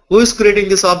partner? Who is creating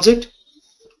this object?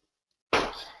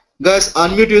 Guys,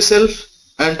 unmute yourself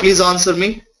and please answer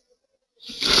me.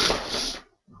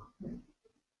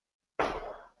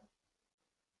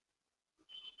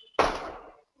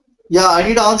 Yeah, I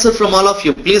need an answer from all of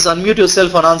you. Please unmute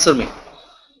yourself and answer me.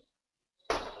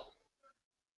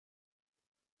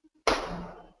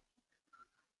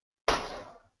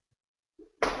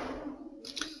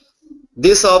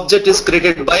 This object is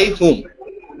created by whom?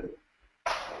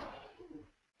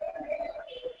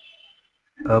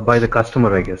 By the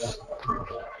customer, I guess.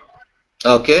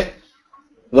 Okay.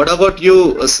 What about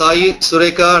you, Sai,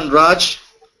 Sureka and Raj?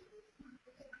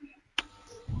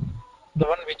 The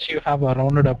one which you have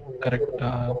rounded up, correct?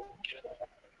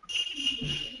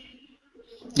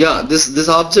 Yeah, this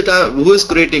object who is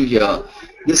creating here?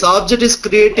 This object is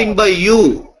creating by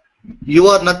you. You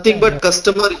are nothing but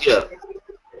customer here.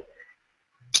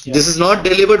 Yeah. This is not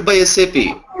delivered by SAP.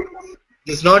 It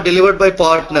is not delivered by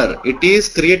partner. It is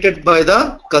created by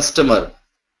the customer.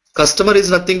 Customer is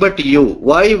nothing but you.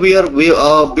 Why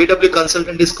BW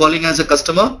consultant is calling as a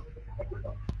customer?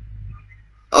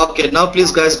 Okay, now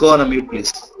please guys go on a mute,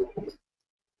 please.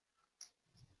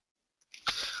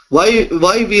 Why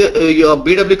your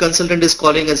BW consultant is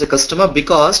calling as a customer?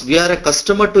 Because we are a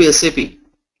customer to SAP.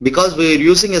 Because we are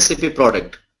using SAP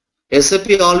product.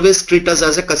 SAP always treat us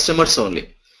as a customers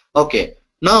only. Okay.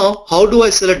 Now how do I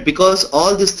select? Because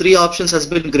all these three options has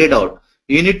been grayed out.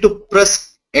 You need to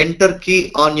press enter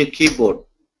key on your keyboard.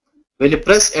 When you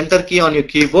press enter key on your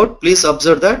keyboard, please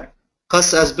observe that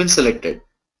cus has been selected.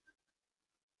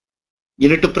 You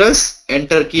need to press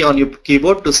enter key on your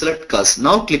keyboard to select cus.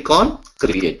 Now click on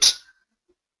create.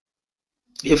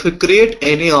 If you create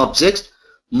any object,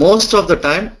 most of the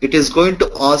time it is going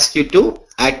to ask you to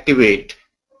activate.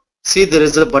 See, there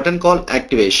is a button called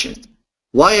activation.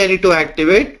 Why I need to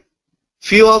activate?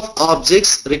 Few of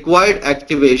objects required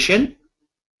activation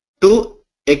to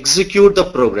execute the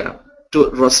program,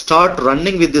 to start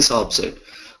running with this object.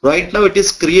 Right now it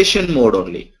is creation mode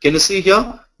only. Can you see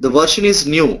here? the version is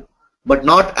new but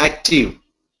not active.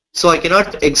 So I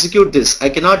cannot execute this, I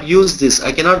cannot use this,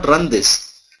 I cannot run this.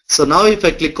 So now if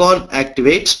I click on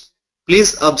activate,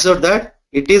 please observe that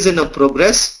it is in a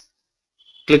progress.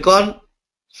 Click on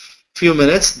few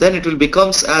minutes, then it will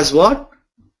becomes as what?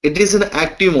 It is in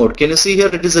active mode. Can you see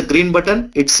here it is a green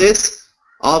button? It says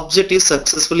object is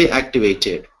successfully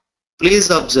activated. Please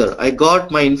observe, I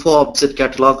got my info object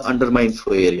catalog under my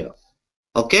info area.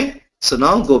 Okay, so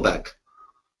now go back.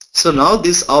 So now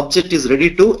this object is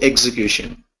ready to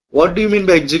execution. What do you mean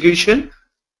by execution?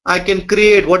 I can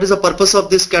create, what is the purpose of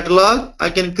this catalog? I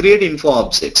can create info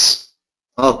objects.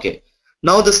 Okay,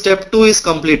 now the step 2 is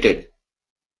completed.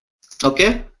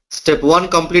 Okay, step 1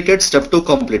 completed, step 2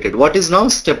 completed. What is now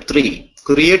step 3?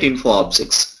 Create info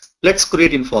objects. Let's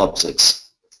create info objects.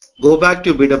 Go back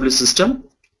to BW system,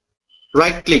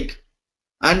 right click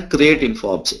and create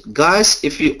info object. Guys,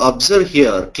 if you observe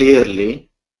here clearly,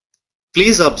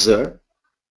 please observe,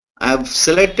 I have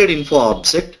selected info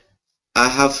object. I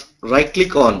have right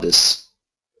click on this,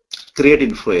 create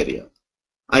info area.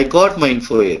 I got my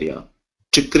info area.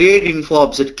 To create info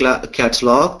object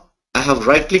catalog, I have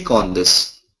right click on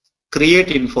this, create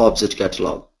info object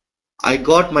catalog. I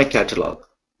got my catalog.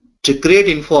 To create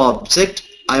info object,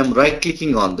 I am right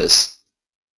clicking on this.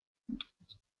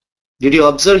 Did you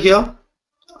observe here?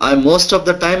 Most of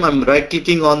the time I'm right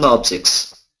clicking on the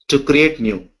objects to create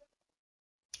new.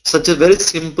 Such a very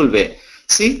simple way.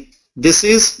 See, this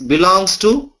is belongs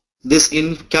to this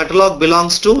in catalog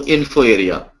belongs to info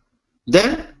area.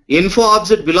 Then info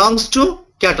object belongs to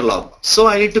catalog. So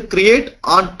I need to create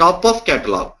on top of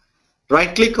catalog.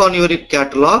 Right click on your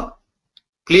catalog.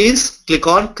 Please click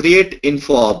on create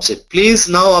info object. Please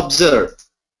now observe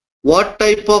what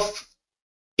type of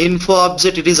info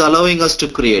object it is allowing us to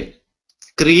create.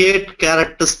 Create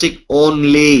characteristic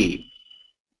only.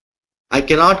 I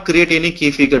cannot create any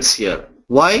key figures here.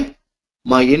 Why?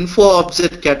 My info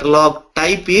object catalog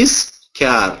type is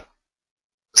char.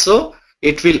 So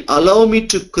it will allow me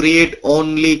to create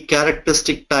only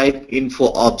characteristic type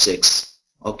info objects.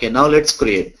 Okay, now let's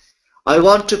create. I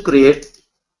want to create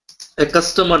a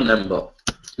customer number.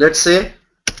 Let's say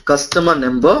customer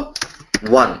number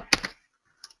 1.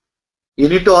 You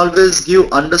need to always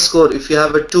give underscore if you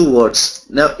have a 2 words.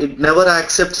 Now it never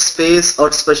accepts space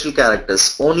or special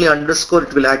characters. Only underscore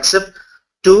it will accept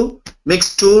to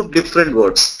mix 2 different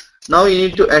words. Now you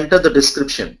need to enter the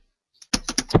description.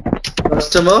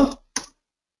 Customer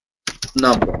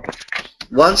number.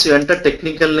 Once you enter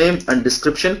technical name and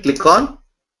description, click on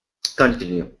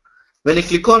continue. When you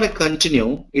click on a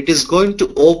continue, it is going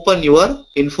to open your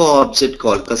info object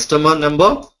called customer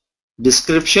number,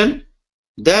 description.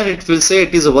 Then it will say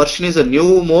it is a version is a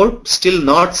new mode, still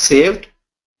not saved.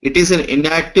 It is an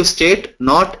inactive state,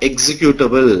 not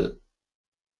executable.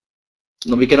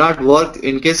 Now we cannot work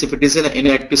in case if it is in an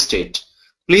inactive state.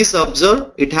 Please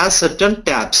observe it has certain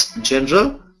tabs: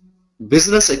 General,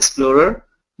 Business Explorer,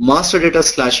 Master Data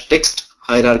 / Text,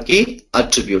 Hierarchy,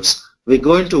 Attributes. We're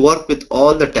going to work with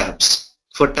all the tabs.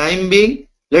 For time being,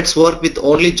 let's work with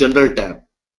only General tab.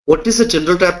 What is the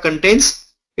General tab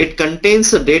contains? It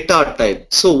contains a data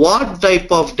type. So what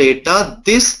type of data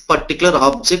this particular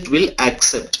object will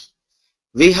accept?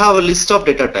 We have a list of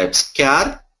data types: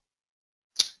 char,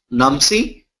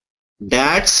 numsy,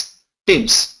 dads,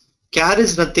 tims. Char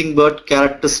is nothing but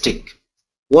characteristic.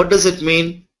 What does it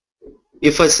mean?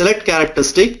 If I select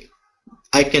characteristic,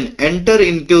 I can enter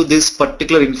into this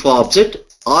particular info object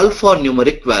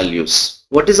alphanumeric values.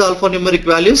 What is alphanumeric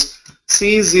values?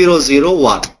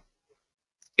 C001.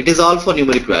 It is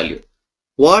alphanumeric value.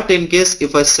 What in case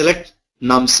if I select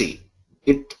numsy?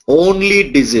 It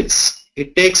only digits.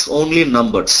 It takes only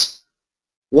numbers.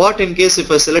 What in case if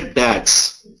I select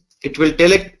dads? It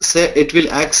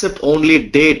will accept only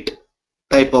date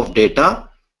type of data.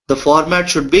 The format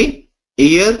should be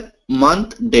year,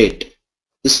 month, date,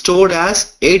 stored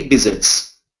as 8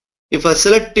 digits. If I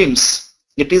select tims,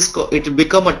 it will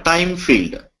become a time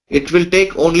field. It will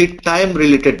take only time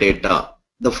related data.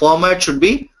 The format should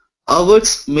be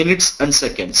hours, minutes and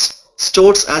seconds,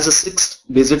 stores as a 6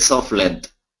 digits of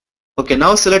length. Okay,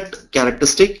 now select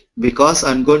characteristic because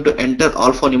I'm going to enter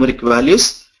alphanumeric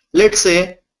values. Let's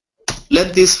say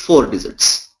length is 4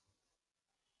 digits.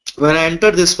 When I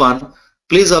enter this one,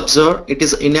 please observe it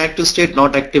is inactive state,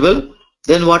 not activable.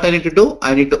 Then what I need to do?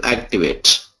 I need to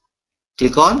activate.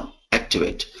 Click on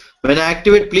activate. When I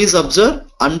activate, please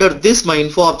observe under this my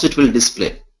info object will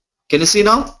display. Can you see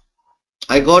now?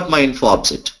 I got my info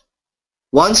object.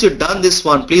 Once you've done this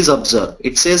one, please observe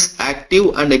it says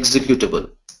active and executable.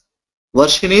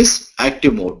 Version is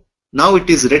active mode. Now it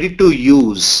is ready to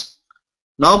use.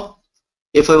 Now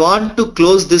If I want to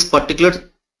close this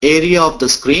particular area of the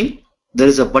screen, there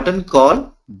is a button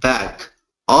called back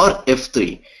or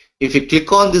F3. If you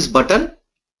click on this button,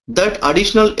 that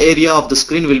additional area of the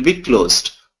screen will be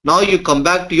closed. Now you come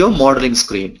back to your modeling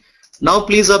screen. Now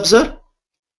please observe,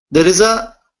 there is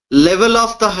a level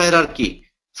of the hierarchy.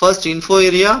 First info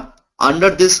area, under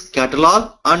this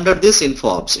catalog, under this info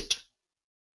object.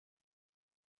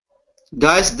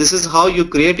 Guys, this is how you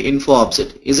create info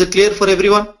object. Is it clear for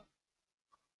everyone?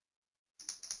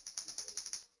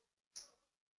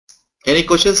 Any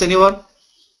questions, anyone?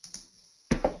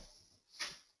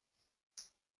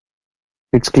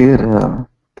 It's clear.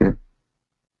 Okay.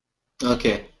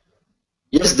 Okay.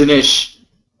 Yes, Dinesh.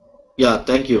 Yeah,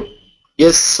 thank you.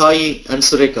 Yes, Sai and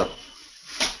Sureka.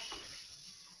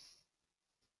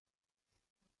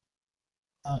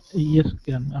 Yes,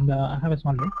 Kiran, and I have a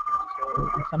small one.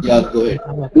 Yeah, go ahead.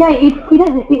 Yeah, it's clear.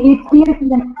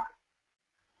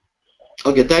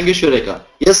 Okay, thank you, Sureka.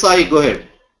 Yes, Sai, go ahead.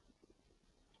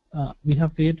 We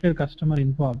have created customer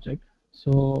info object.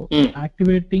 So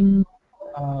activating,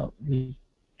 previously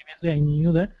I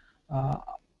knew that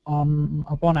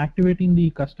upon activating the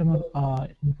customer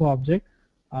info object,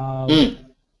 I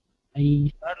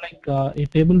thought like a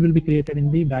table will be created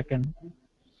in the backend.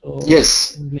 So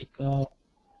yes,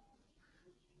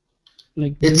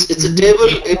 like it's a table.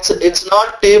 It's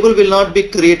not table will not be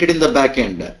created in the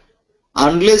backend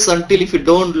unless until if you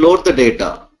don't load the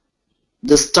data.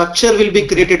 The structure will be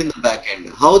created in the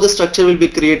backend. How the structure will be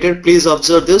created? Please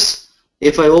observe this.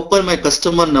 If I open my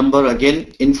customer number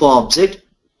again, info object,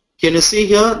 can you see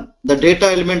here the data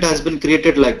element has been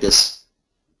created like this?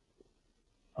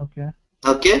 Okay.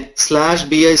 Okay.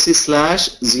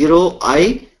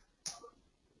 /bic/0i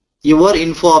your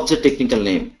info object technical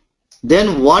name.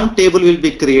 Then one table will be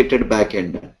created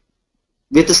backend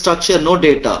with the structure no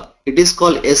data. It is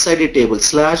called SID table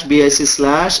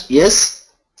 /bic/s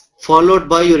followed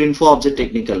by your info object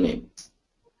technical name.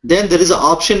 Then there is an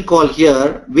option called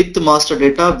here with master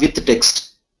data with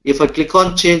text. If I click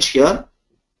on change here,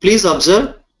 please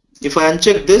observe, if I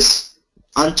uncheck this,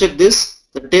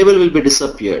 the table will be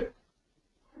disappeared.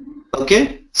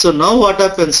 Okay, so now what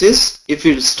happens is, if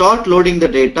you start loading the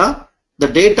data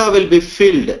will be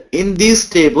filled in these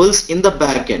tables in the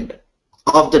backend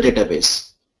of the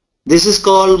database. This is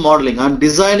called modeling. I'm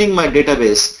designing my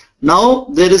database. Now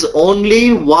there is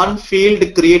only one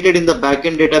field created in the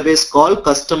backend database called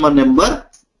customer number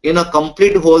in a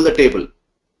complete whole the table.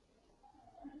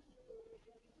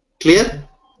 Clear?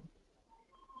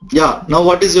 Yeah. Now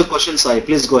what is your question, Sai?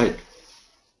 Please go ahead.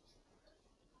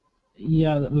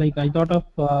 Yeah, like I thought of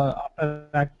after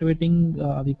activating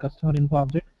the customer info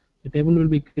object, the table will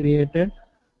be created.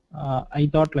 I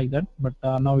thought like that, but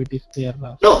now it is there.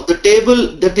 No, the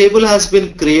table has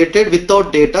been created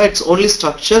without data. It's only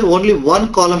structure. Only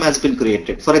one column has been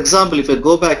created. For example, if I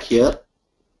go back here,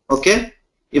 okay,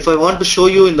 if I want to show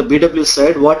you in the BW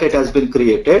side what it has been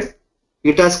created,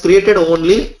 it has created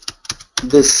only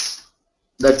this.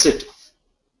 That's it.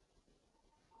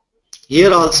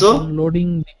 Here also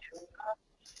loading.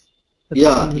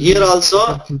 Yeah, here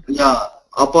also, yeah,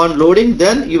 upon loading,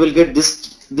 then you will get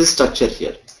this structure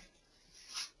here.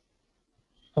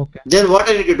 Okay. Then what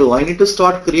I need to do? I need to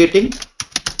start creating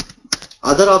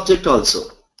other object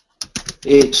also.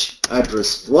 Age,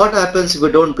 address. What happens if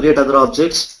we don't create other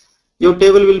objects? Your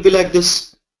table will be like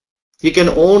this. You can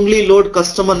only load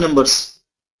customer numbers,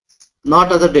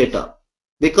 not other data,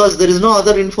 because there is no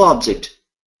other info object.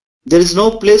 There is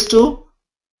no place to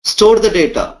store the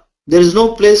data. There is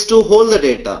no place to hold the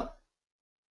data.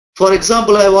 For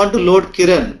example, I want to load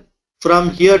Kiran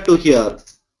from here to here.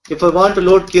 If I want to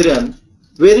load Kiran,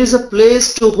 where is a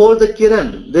place to hold the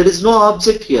Kiran? There is no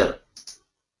object here.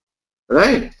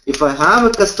 Right? If I have a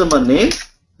customer name,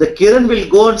 the Kiran will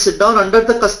go and sit down under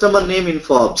the customer name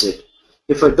info object.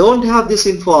 If I don't have this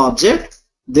info object,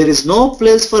 there is no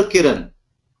place for Kiran.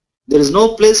 There is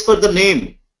no place for the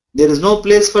name. There is no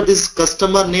place for this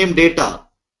customer name data.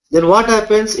 Then what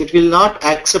happens? It will not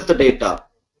accept the data.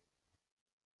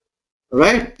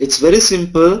 Right? It's very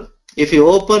simple. If you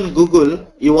open Google,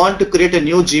 you want to create a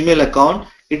new Gmail account,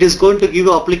 it is going to give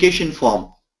you application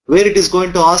form where it is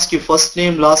going to ask you first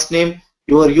name, last name,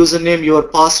 your username, your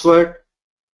password.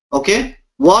 Okay?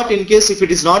 What in case if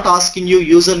it is not asking you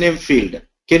username field?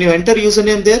 Can you enter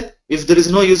username there if there is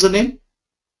no username?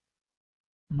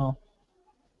 No.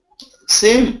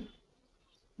 Same.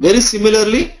 Very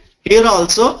similarly, here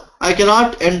also I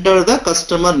cannot enter the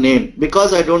customer name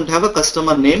because I don't have a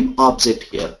customer name object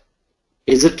here.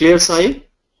 Is it clear, Sai?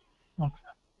 Okay.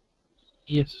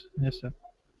 Yes, yes, sir.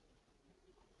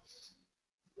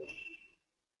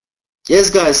 Yes,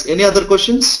 guys. Any other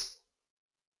questions?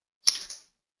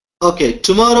 Okay,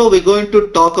 tomorrow we're going to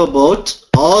talk about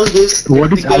all this.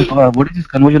 What is alpha? What is this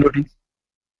conversion routine?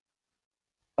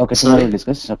 Okay, tomorrow Sorry? we'll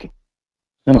discuss. Okay.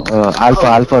 No,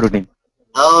 alpha routine.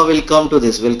 Oh, we'll come to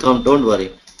this. We'll come. Don't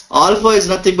worry. Alpha is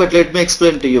nothing but, let me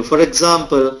explain to you. For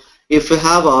example, if you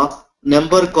have a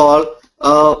number called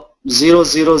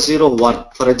 0001,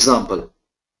 for example,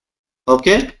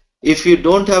 okay? If you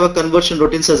don't have a conversion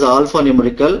routine as alpha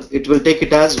numerical, it will take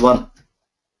it as 1.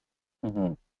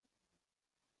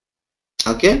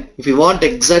 Okay? If you want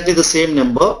exactly the same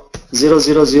number,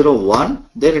 0001,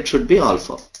 then it should be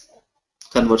alpha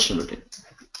conversion routine.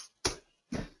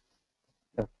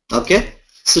 Okay?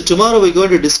 So tomorrow we're going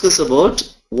to discuss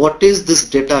about what is this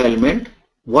data element,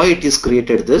 why it is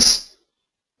created this,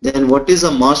 then what is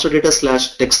a master data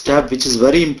 / text tab, which is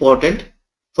very important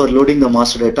for loading the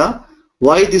master data,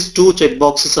 why these two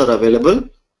checkboxes are available,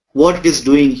 what it is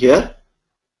doing here,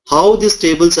 how these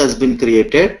tables has been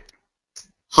created,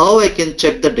 how I can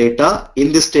check the data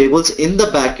in these tables in the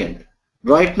back end.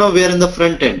 Right now we are in the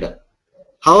front end.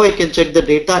 How I can check the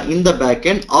data in the back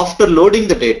end after loading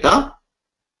the data.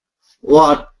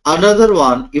 Another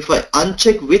one, if I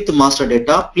uncheck with master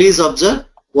data, please observe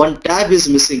one tab is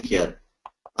missing here.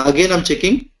 Again I'm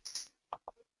checking.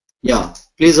 Yeah,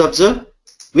 please observe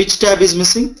which tab is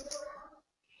missing.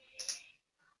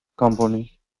 Compounding.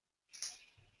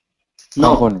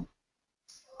 No. Compounding.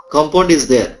 Compound is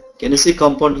there. Can you see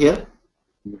compound here?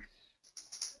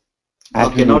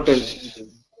 Okay, now tell.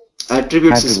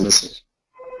 Attributes is missing.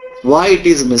 Why it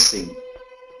is missing?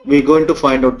 We're going to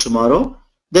find out tomorrow.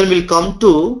 Then we'll come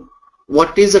to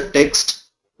what is a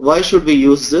text, why should we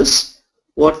use this,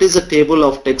 what is a table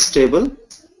of text table,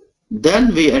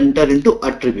 then we enter into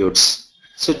attributes.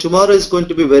 So tomorrow is going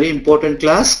to be very important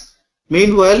class.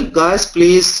 Meanwhile guys,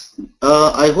 please,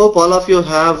 I hope all of you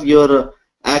have your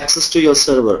access to your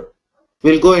server.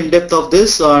 We'll go in depth of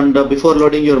this, and before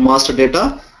loading your master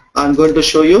data, I'm going to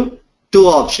show you two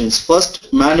options.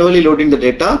 First, manually loading the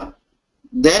data.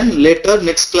 Then later,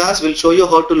 next class, we'll show you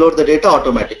how to load the data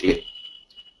automatically.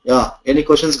 Yeah, any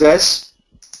questions guys?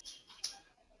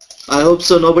 I hope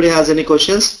so. Nobody has any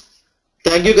questions.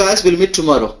 Thank you guys. We'll meet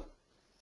tomorrow.